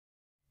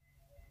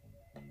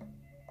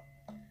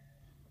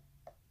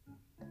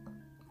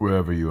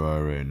Wherever you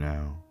are right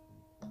now,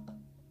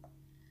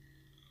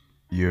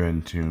 you're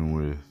in tune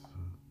with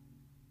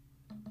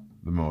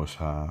the Most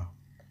High.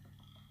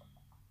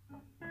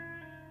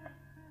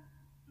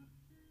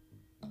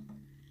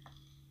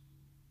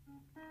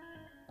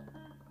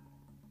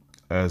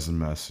 As a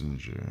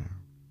messenger,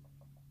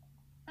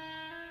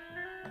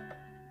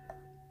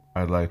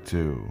 I'd like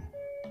to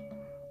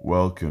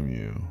welcome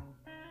you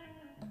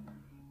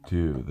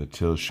to the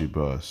Till She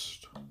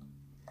Bust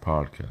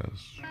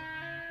podcast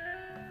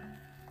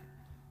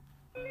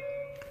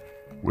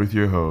with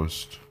your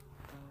host,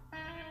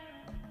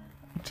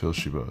 Till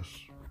She Bust.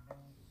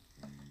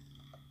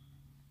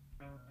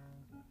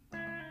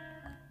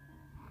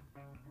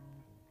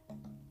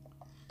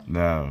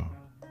 Now,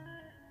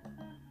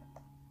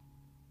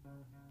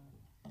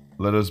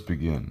 let us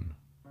begin.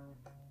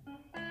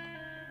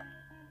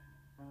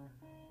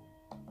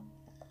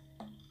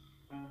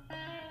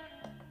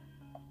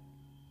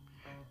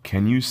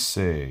 Can you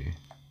say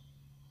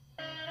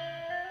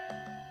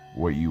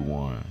what you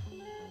want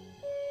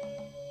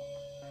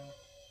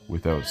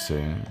without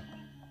saying?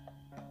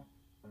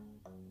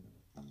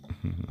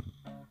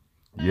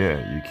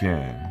 Yeah, you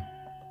can.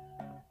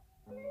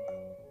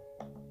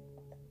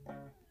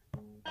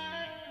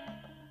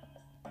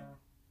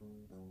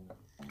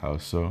 How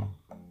so?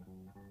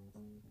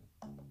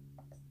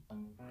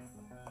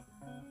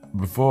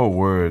 Before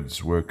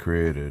words were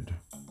created,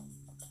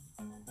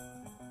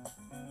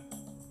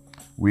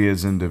 we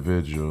as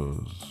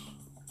individuals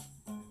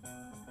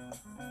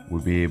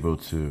would be able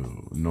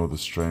to know the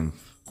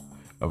strength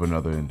of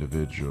another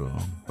individual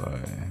by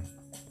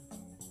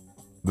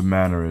the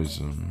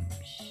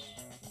mannerisms,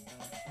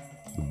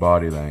 the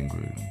body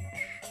language.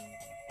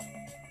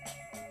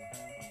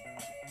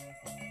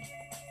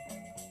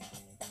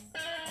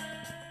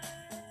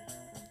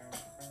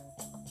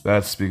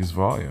 That speaks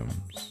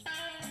volumes.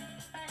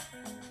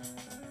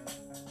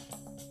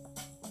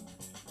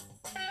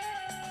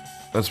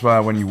 That's why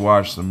when you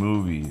watch the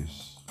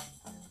movies,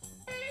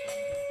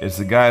 it's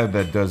the guy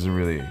that doesn't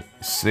really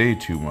say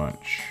too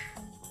much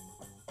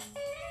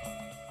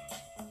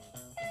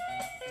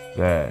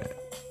that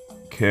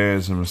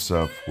carries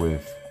himself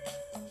with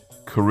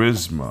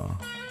charisma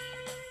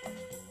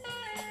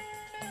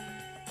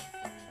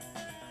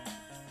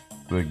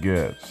that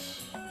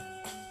gets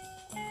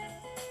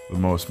the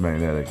most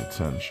magnetic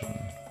attention.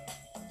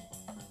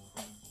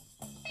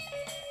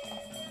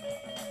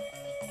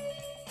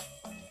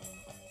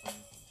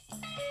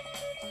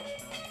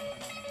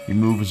 He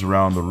moves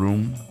around the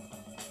room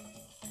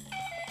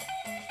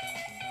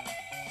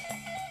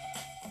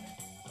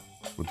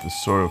with a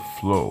sort of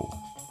flow,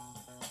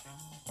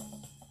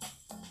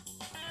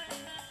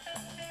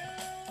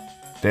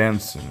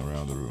 dancing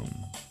around the room.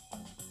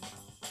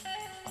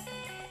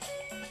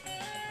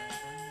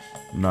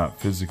 Not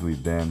physically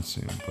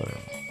dancing, but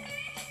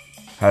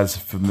has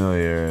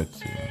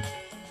familiarity.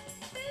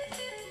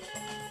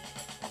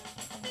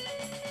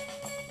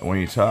 And when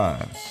he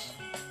talks,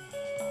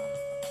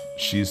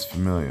 she's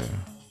familiar,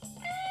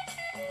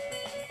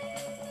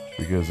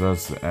 because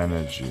that's the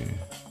energy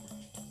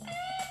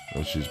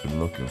that she's been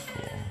looking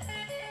for.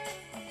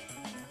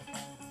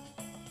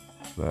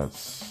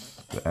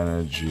 That's the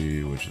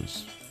energy which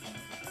is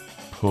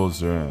pulls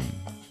her in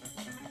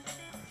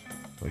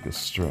like a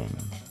string,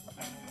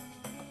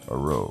 a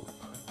rope.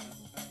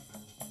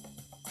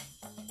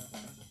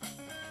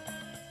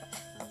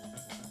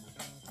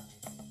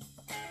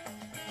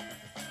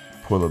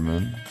 Pull him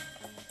in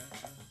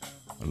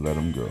and let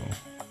him go.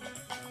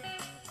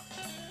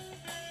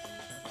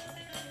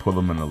 Pull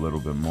him in a little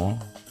bit more.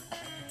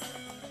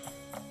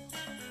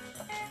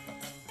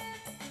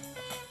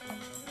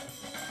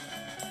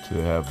 To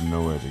have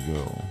nowhere to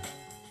go.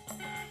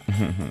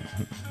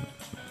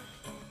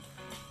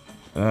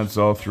 And that's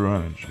all through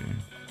energy.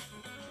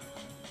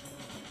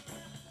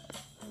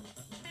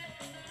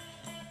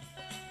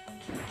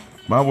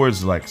 My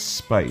words are like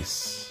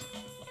spice.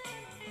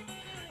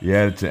 You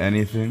add it to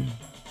anything,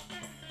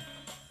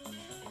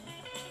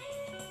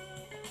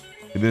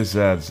 this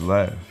adds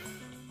life.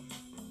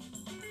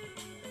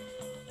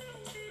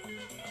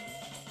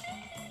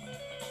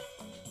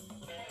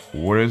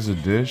 What is a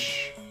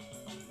dish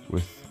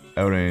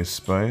without any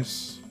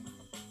spice?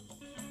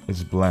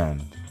 It's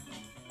bland.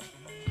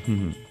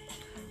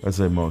 That's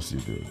like most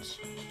of you dudes.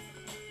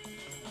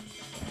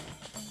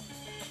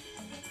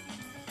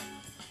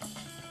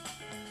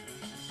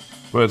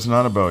 But it's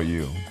not about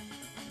you.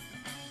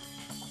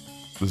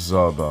 This is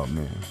all about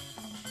me.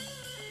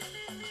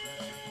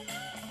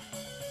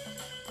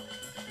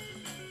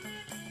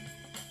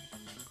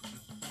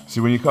 See,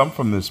 when you come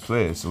from this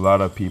place, a lot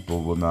of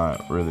people will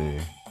not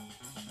really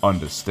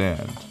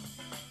understand.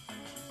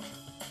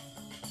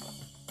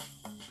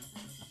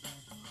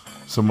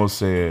 Some will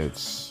say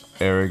it's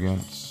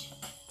arrogance.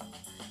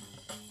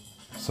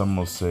 Some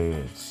will say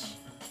it's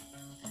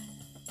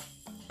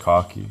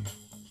cocky.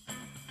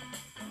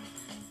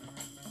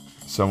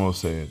 Some will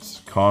say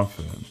it's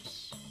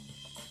confidence.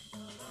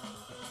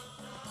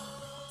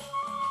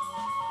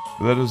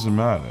 But that doesn't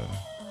matter,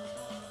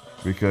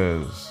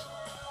 because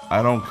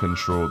I don't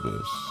control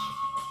this.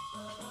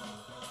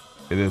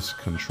 It just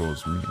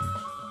controls me.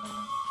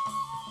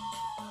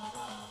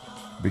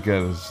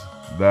 Because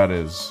that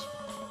is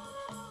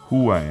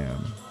who I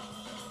am.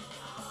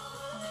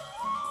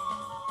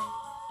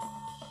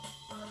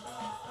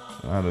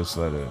 And I just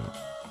let it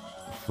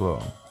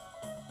flow.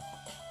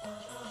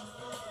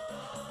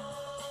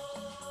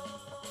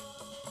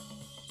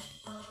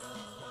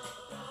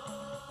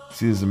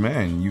 See, as a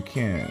man, you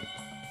can't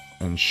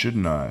and should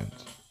not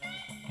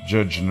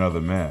judge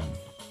another man.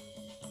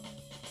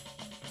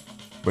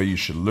 But you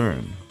should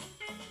learn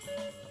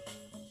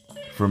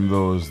from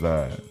those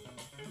that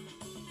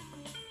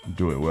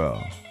do it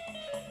well.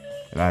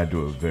 And I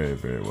do it very,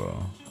 very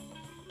well.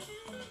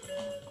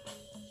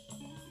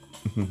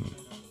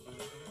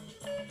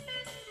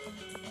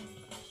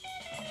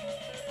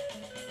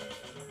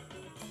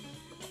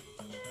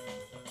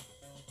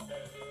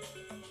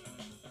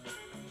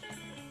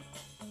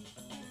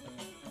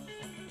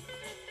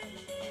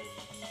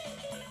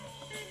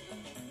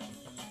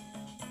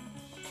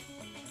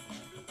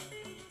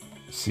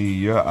 See,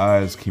 your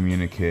eyes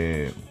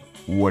communicate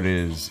what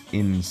is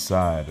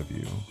inside of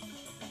you.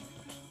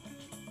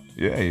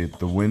 Yeah,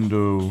 the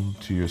window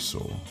to your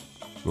soul.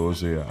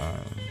 Those are your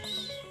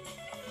eyes.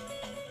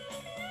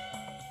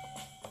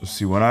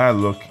 See, when I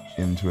look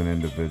into an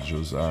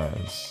individual's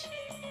eyes,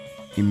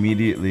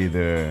 immediately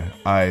their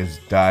eyes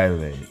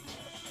dilate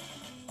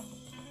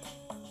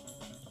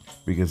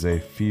because they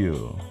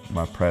feel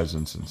my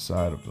presence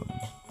inside of them.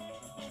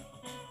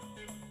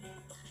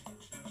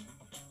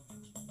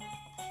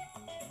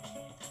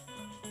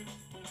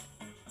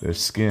 Their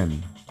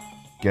skin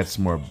gets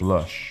more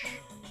blush.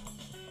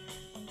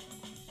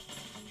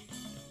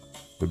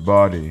 The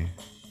body,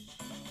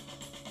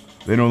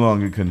 they no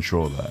longer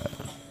control that.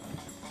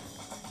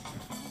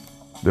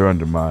 They're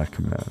under my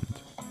command.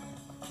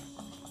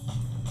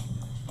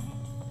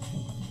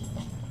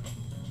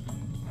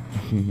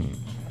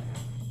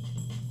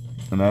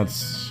 And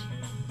that's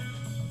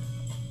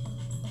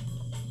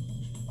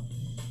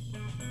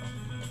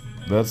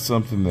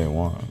something they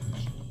want.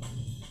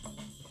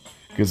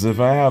 Because if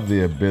I have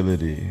the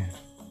ability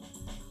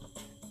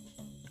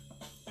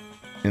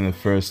in the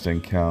first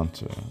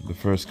encounter, the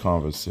first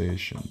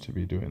conversation, to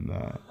be doing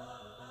that,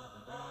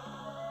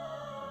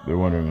 they're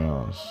wondering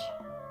else.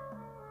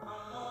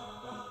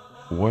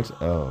 What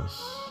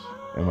else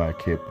am I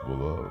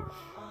capable of?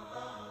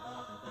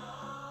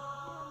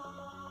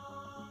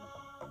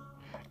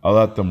 I'll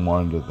let them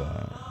wonder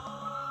that.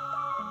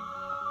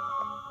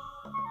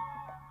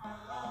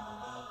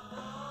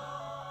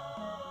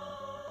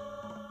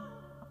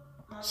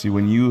 See,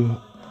 when you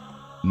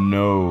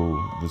know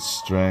the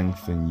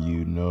strength and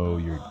you know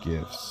your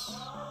gifts,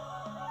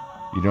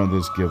 you don't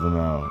just give them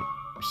out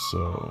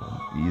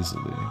so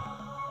easily.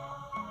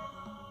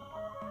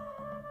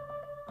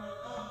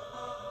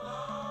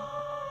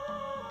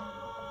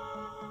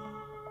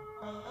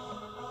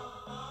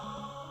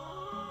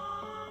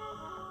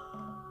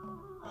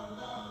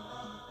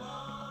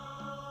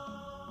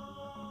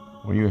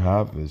 When you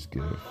have this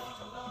gift,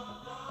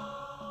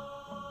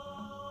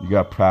 you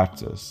got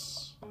practice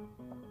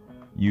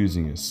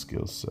using a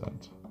skill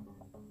set.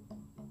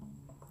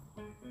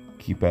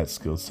 Keep that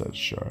skill set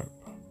sharp.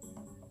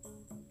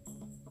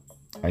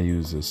 I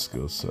use this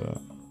skill set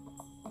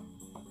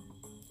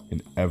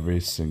in every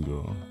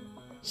single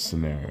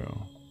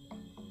scenario.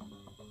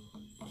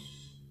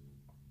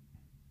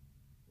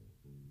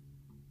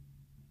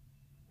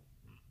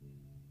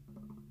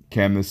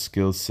 Can this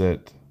skill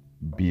set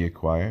be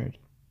acquired?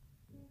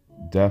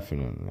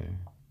 Definitely,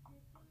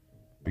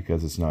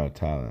 because it's not a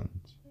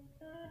talent.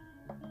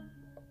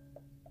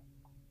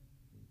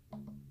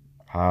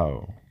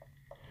 How,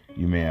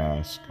 you may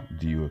ask,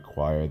 do you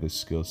acquire this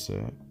skill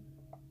set?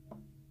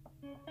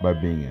 By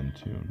being in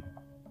tune.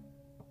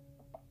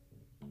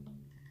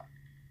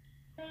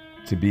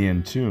 To be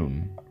in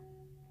tune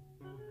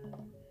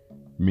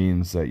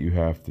means that you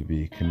have to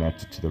be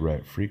connected to the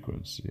right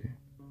frequency.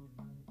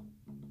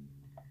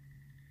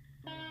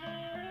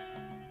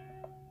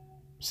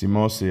 See,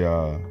 mostly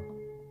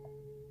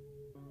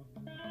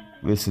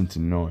listen to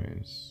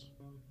noise.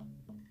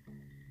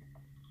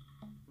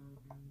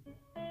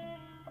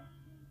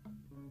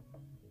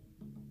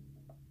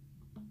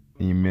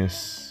 And you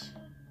miss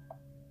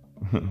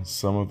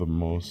some of the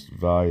most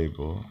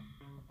valuable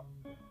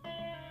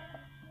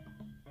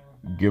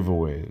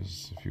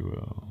giveaways, if you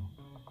will.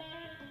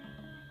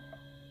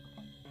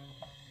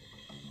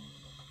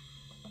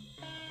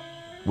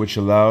 Which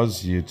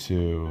allows you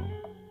to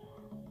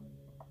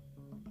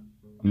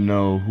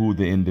know who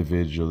the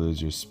individual is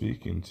you're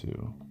speaking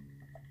to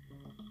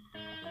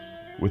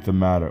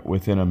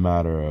within a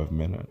matter of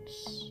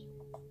minutes.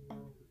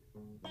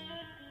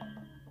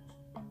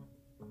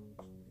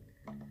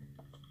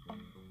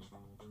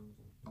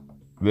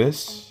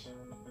 This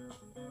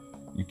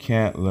you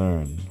can't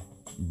learn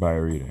by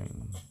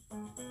reading.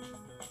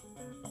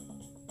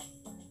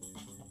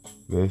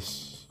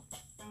 This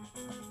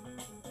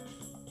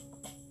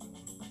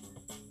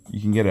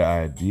you can get an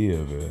idea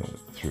of it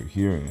through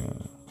hearing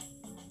it.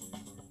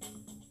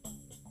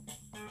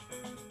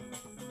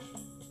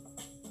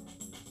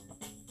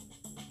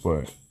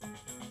 But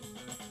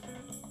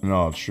in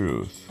all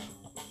truth,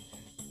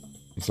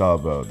 it's all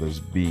about this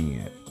being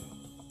it.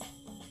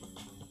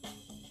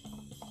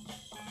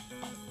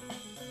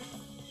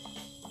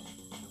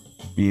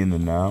 Be in the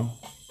now.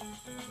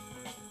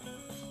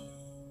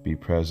 Be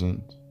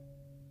present.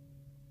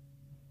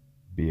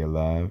 Be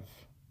alive.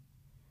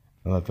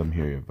 And let them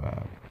hear your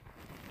vibe.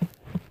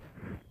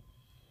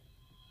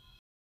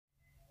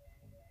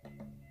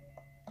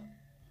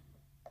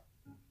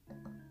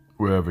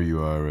 Wherever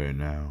you are right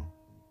now,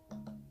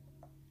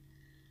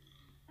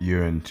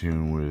 you're in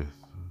tune with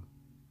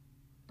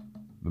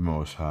the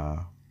Most High.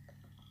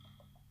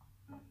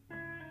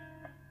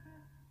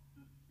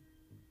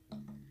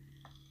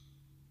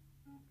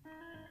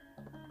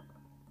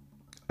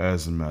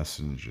 As a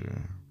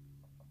messenger,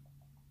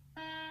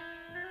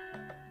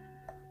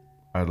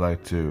 I'd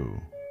like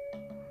to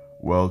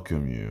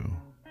welcome you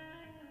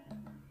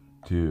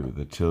to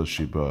the Till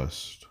She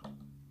Bust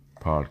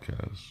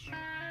podcast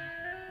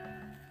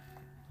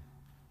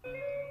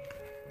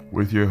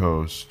with your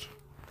host,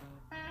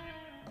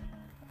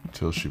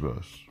 Till She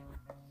Bust.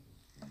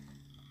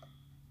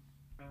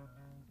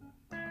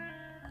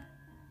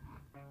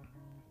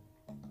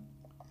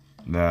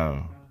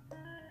 Now,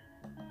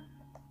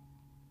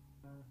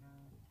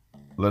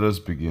 let us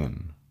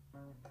begin.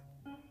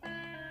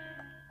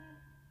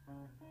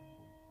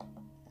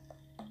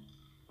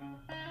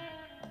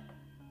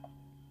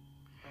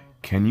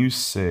 Can you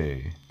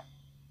say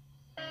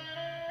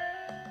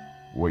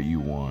what you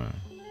want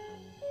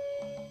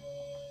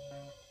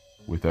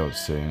without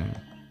saying?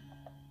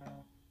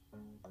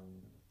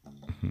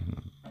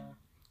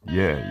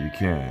 Yeah, you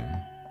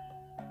can.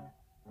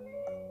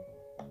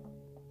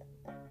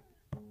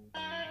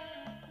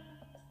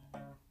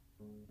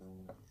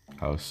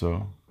 How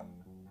so?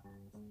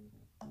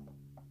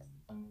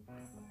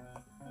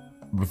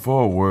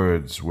 Before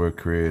words were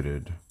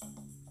created,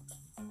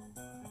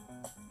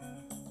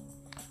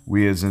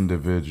 we as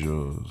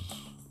individuals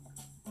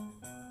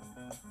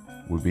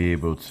would be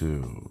able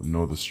to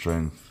know the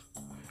strength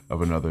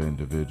of another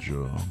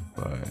individual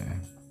by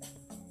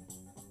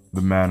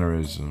the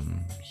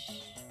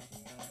mannerisms,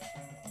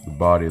 the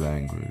body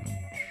language.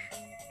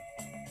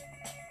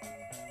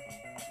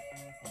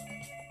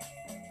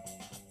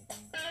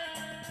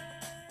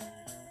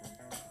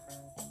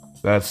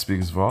 That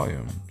speaks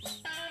volumes.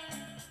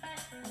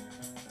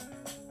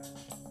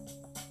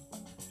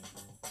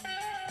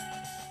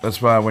 That's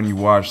why when you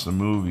watch the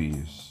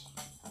movies,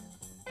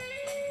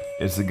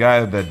 it's the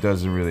guy that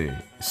doesn't really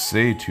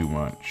say too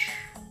much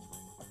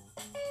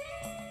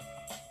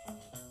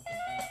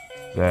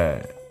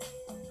that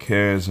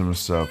carries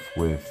himself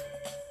with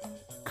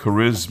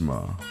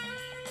charisma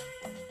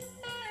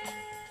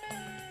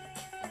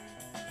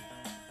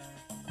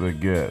that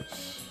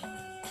gets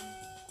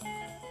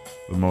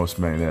the most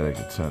magnetic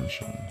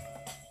attention.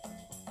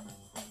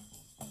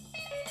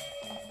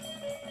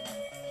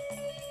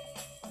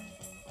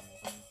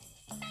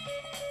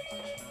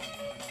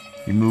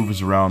 He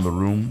moves around the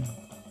room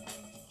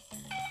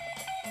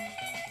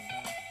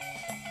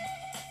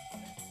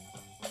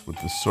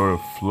with this sort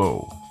of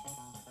flow,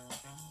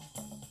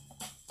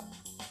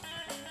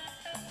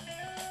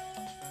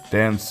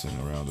 dancing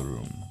around the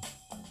room.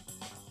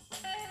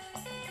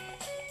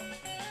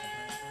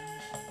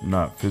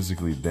 Not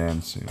physically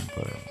dancing,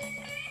 but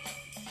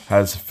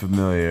has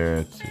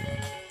familiarity.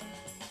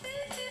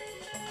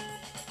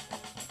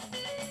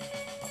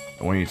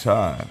 And when he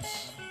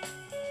talks,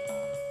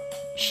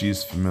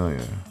 she's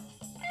familiar,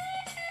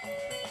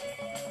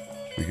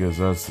 because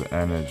that's the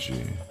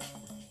energy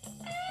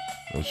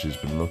that she's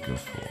been looking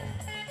for.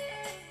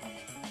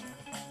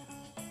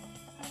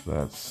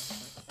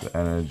 That's the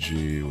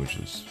energy which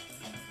is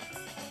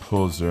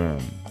pulls her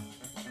in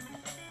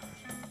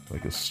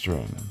like a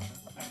string,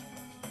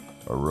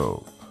 a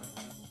rope.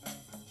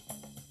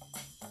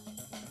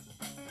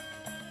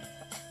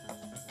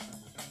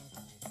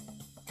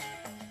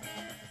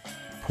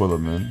 Pull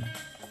him in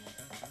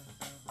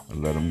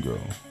and let him go.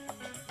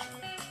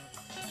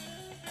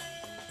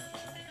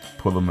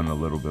 Pull him in a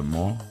little bit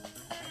more.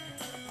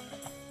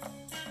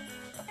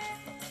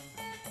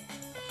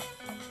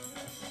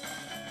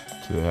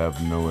 To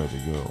have nowhere to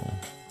go.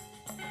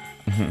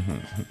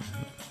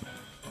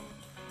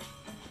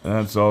 And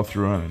that's all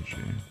through energy.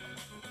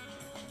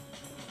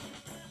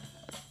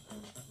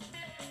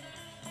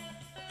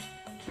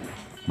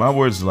 My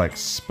words are like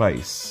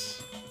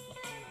spice.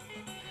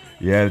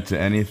 You add it to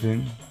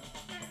anything,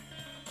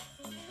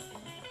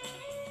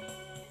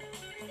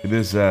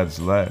 this adds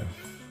life.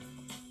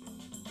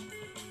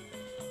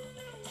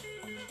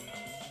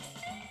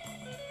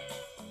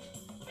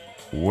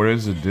 What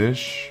is a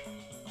dish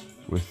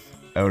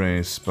without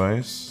any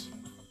spice?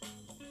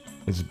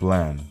 It's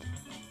bland.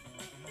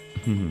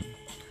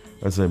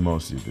 That's like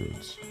most of you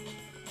dudes.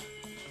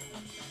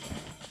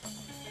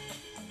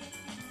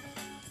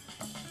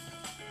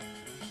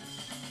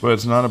 But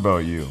it's not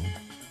about you.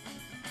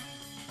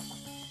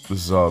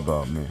 This is all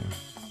about me.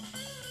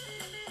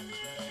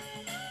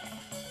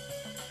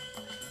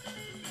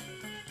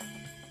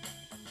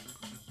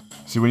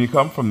 See, when you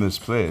come from this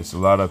place, a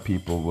lot of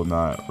people will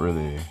not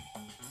really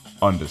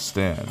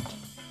understand.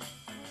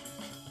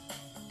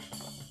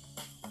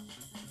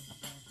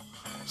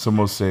 Some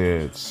will say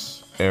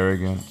it's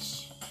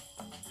arrogance.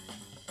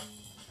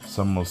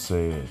 Some will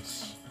say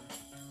it's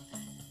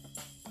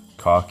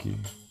cocky.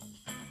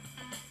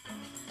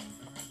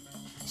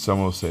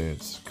 Some will say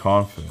it's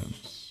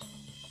confidence.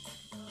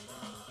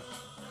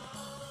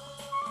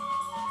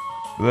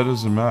 But that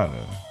doesn't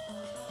matter,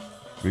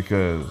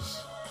 because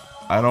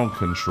I don't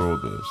control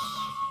this.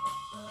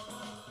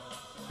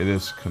 It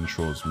just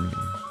controls me.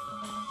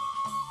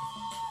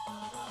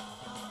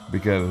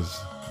 Because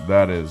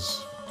that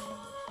is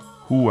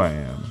who I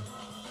am.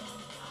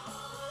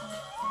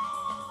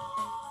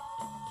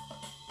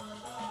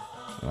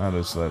 And I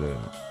just let it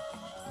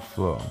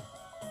flow.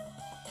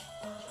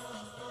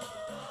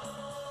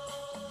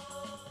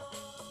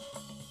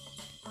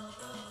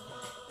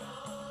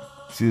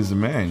 See, as a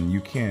man,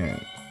 you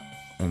can't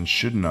and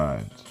should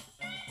not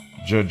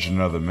judge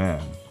another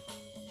man.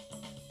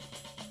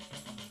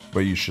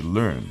 But you should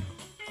learn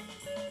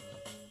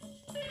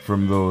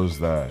from those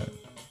that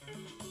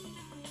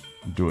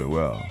do it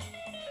well.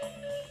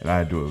 And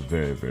I do it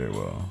very, very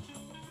well.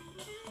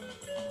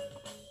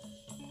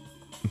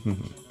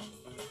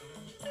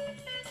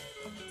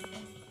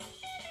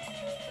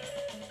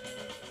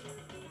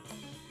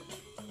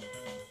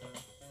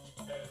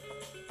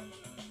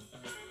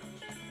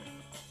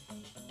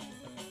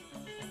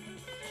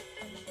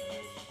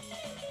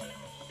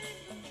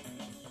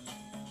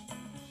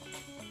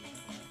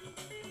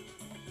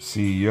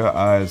 See, your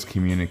eyes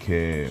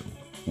communicate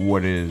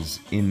what is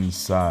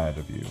inside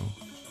of you.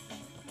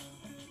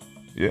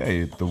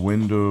 Yeah, the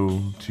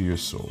window to your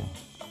soul.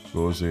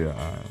 Those are your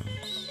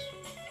eyes.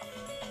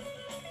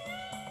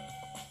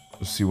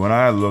 See, when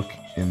I look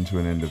into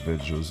an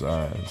individual's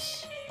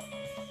eyes,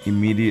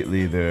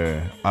 immediately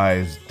their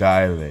eyes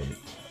dilate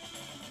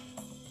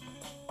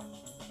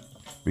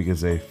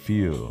because they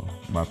feel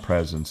my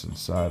presence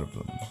inside of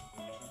them.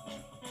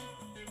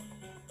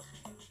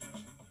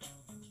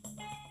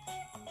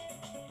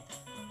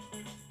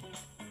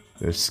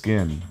 Their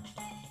skin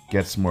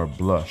gets more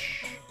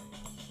blush.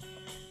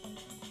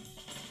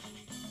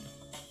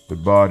 The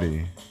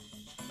body,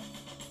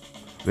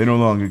 they no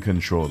longer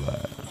control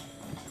that.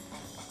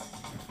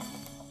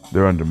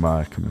 They're under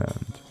my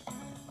command.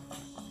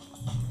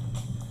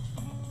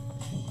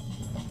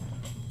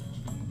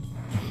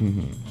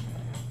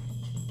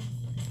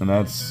 And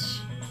that's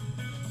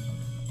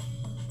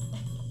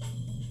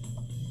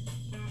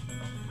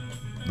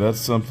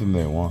something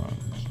they want.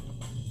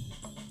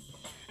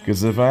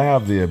 Because if I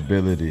have the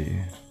ability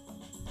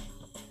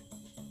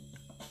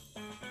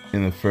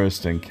in the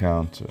first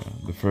encounter,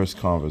 the first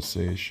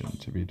conversation,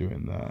 to be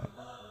doing that,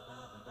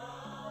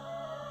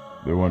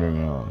 they're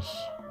wondering else.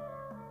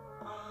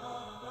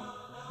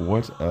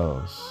 What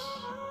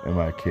else am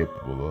I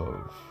capable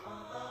of?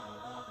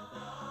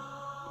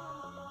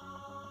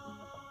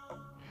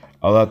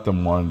 I'll let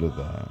them wonder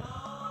that.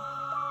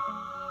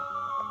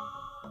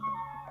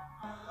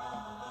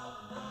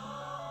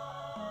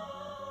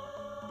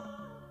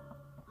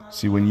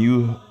 See, when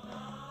you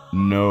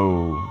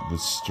know the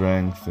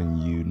strength and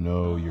you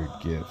know your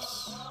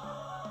gifts,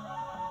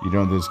 you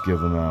don't just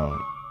give them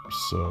out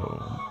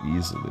so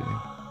easily.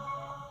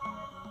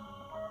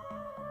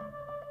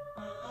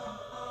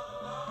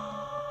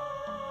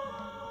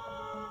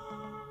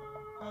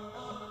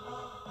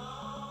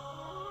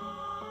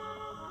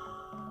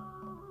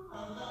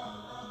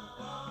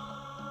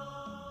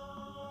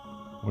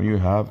 When you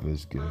have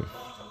this gift,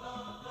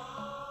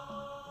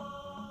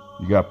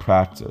 you got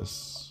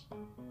practice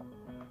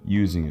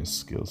using your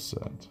skill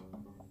set.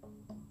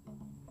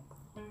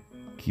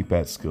 Keep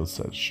that skill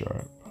set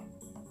sharp.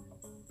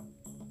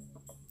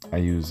 I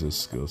use this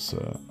skill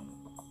set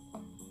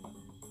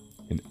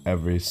in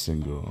every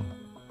single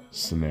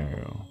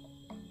scenario.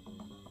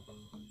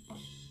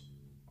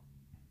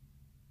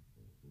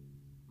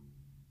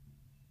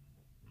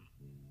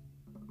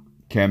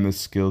 Can this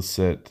skill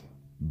set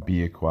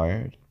be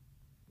acquired?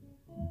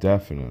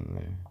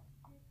 Definitely,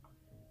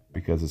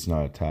 because it's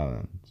not a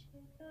talent.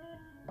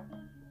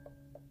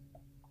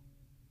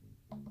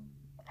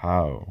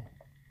 How,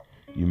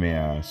 you may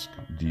ask,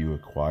 do you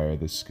acquire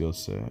this skill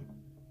set?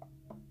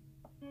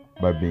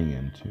 By being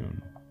in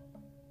tune.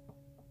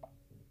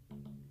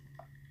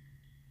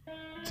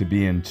 To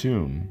be in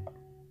tune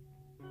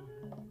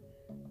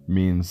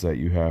means that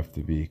you have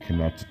to be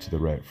connected to the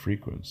right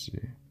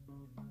frequency.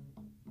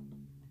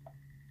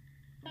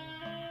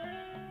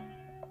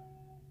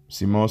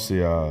 See,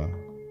 mostly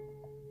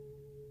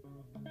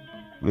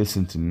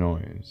listen to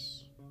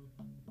noise.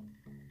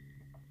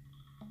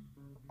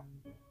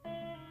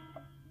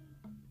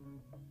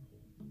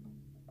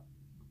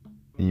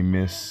 And you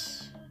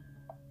miss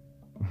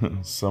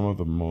some of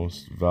the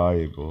most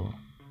valuable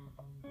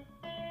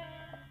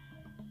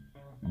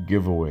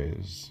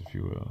giveaways, if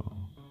you will.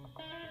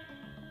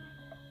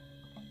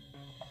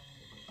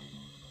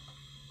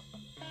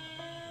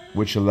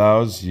 Which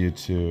allows you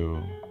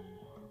to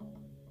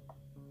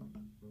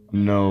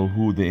know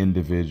who the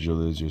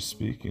individual is you're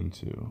speaking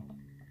to.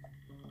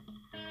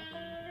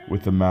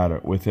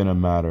 within a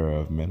matter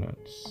of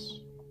minutes.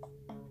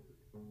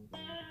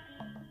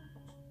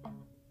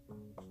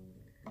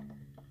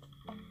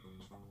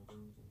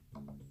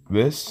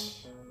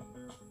 This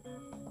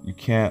you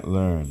can't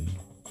learn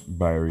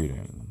by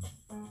reading.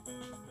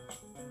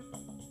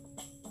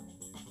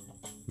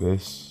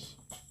 This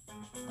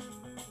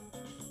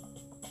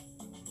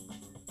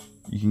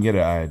you can get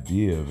an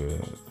idea of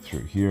it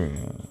through hearing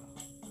it.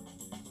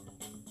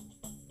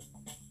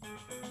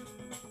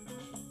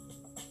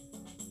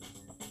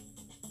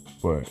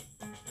 But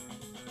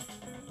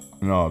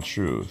in all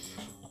truth,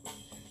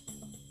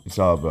 it's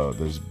all about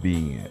this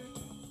being it.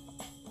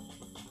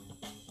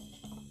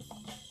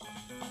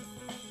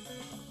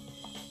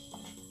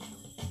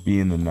 Be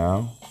in the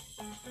now.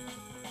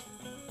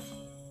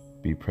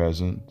 Be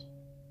present.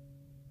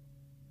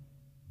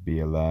 Be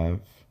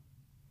alive.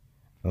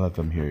 And let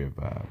them hear your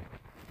vibe.